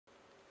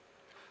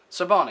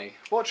So Barney,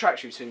 what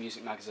attracts you to a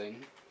music magazine?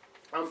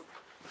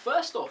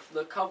 First off,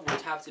 the cover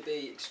would have to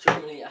be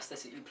extremely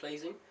aesthetically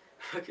pleasing,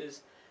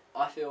 because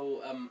I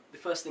feel the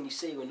first thing you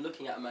see when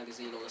looking at a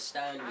magazine on a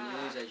stand or in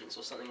the newsagents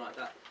or something like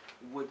that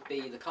would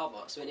be the cover.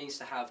 So it needs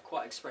to have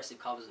quite expressive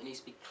covers. It needs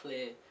to be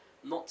clear,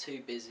 not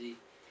too busy,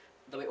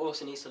 though it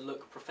also needs to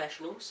look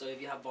professional. So if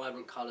you have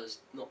vibrant colours,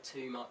 not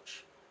too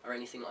much or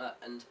anything like that,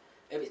 and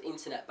if it's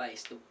internet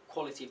based, the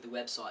quality of the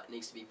website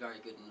needs to be very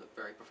good and look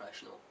very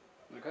professional.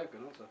 Okay,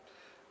 good answer.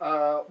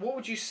 What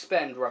would you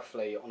spend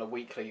roughly on a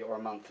weekly or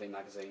a monthly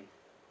magazine?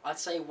 I'd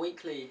say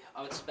weekly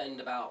I would spend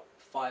about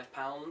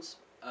 £5,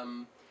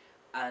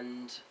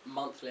 and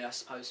monthly I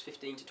suppose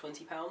 £15 to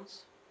 £20.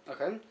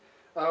 Okay.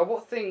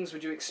 What things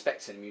would you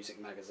expect in a music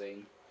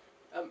magazine?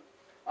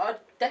 I'd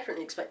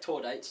definitely expect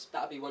tour dates.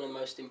 That'd be one of the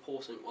most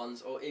important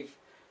ones. Or if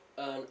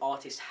an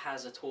artist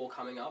has a tour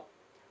coming up,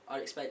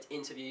 I'd expect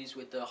interviews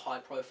with the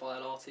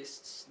high-profile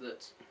artists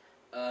that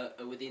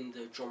are within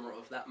the genre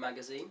of that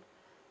magazine.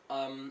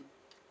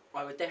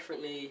 I would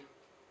definitely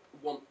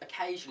want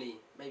occasionally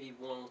maybe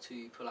one or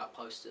two pull-out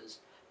posters,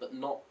 but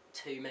not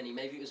too many.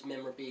 Maybe it was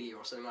memorabilia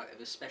or something like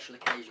that, a special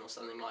occasion or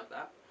something like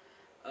that.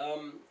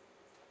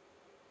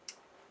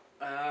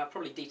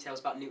 Probably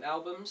details about new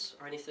albums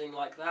or anything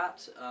like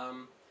that.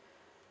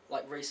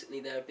 Like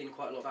recently there have been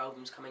quite a lot of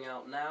albums coming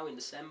out now in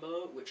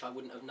December, which I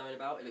wouldn't have known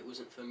about if it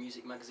wasn't for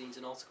music magazines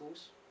and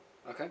articles.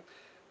 Okay.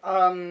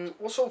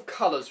 What sort of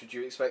colours would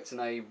you expect in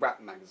a rap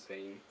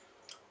magazine?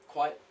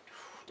 Quite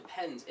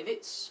depends. If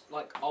it's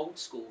like old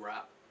school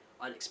rap,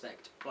 I'd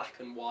expect black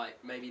and white,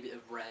 maybe a bit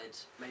of red,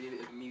 maybe a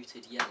bit of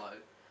muted yellow.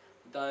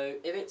 Though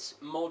if it's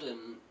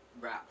modern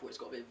rap, where it's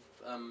got a bit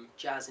of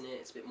jazz in it,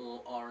 it's a bit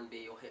more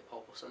R&B or hip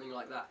hop or something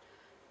like that,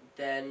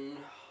 then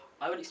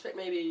I would expect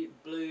maybe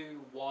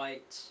blue,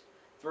 white,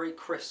 very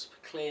crisp,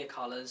 clear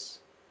colours,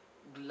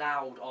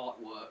 loud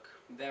artwork,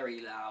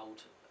 very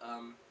loud,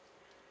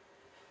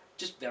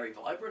 just very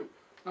vibrant.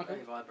 Okay.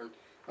 Very vibrant.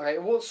 Okay.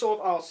 What sort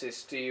of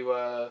artists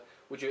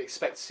would you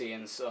expect to see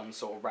in some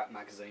sort of rap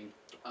magazine?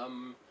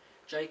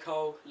 J.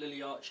 Cole,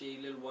 Lil Archie,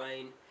 Lil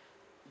Wayne,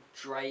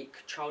 Drake,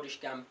 Childish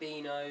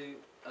Gambino,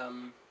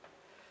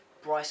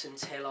 Bryson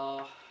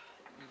Tiller,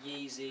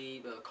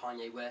 Yeezy,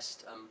 Kanye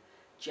West,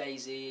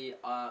 Jay-Z,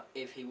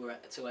 if he were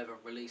to ever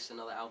release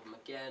another album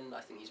again.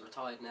 I think he's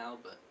retired now,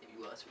 but if he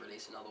were to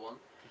release another one.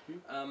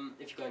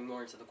 If you're going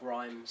more into the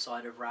grime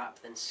side of rap,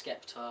 then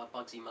Skepta,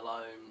 Bugsy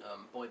Malone,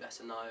 Boy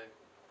Better Know,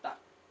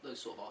 those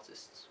sort of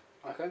artists.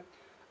 Okay.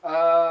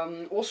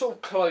 What sort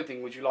of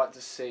clothing would you like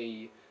to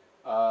see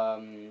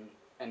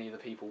any of the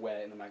people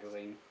wear in the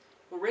magazine?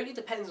 Well, it really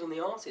depends on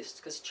the artist,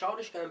 because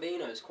Childish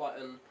Gambino is quite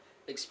an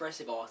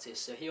expressive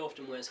artist, so he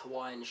often wears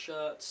Hawaiian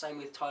shirts. Same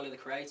with Tyler the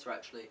Creator,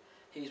 actually.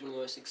 He's one of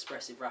the most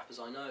expressive rappers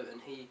I know, and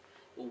he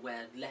will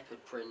wear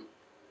leopard print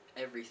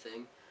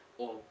everything,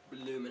 or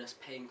luminous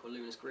pink or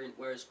luminous green,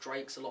 whereas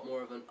Drake's a lot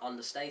more of an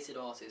understated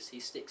artist. He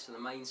sticks to the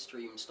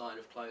mainstream style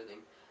of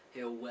clothing.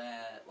 He'll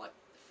wear like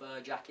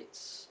fur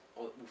jackets,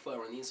 or fur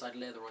on the inside,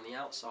 leather on the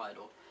outside,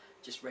 or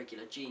just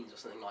regular jeans or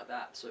something like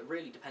that. So it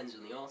really depends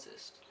on the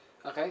artist.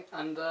 Okay,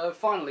 and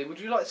finally, would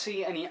you like to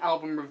see any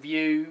album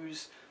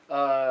reviews,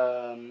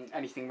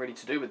 anything really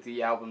to do with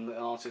the album that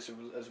an artist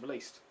has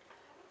released?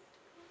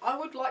 I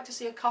would like to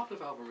see a couple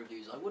of album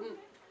reviews. I wouldn't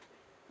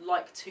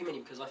like too many,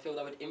 because I feel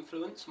that would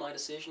influence my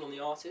decision on the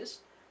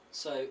artist.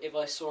 So if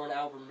I saw an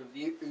album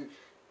review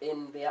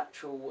in the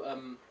actual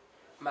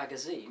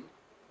magazine,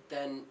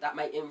 then that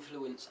may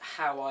influence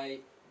how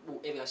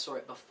if I saw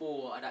it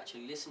before I'd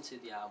actually listened to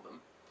the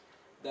album,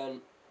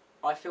 then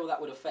I feel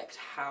that would affect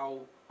how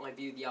I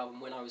viewed the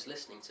album when I was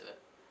listening to it,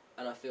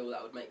 and I feel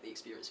that would make the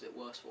experience a bit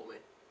worse for me.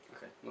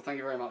 Okay, well thank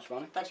you very much,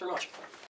 Barney. Thanks very much.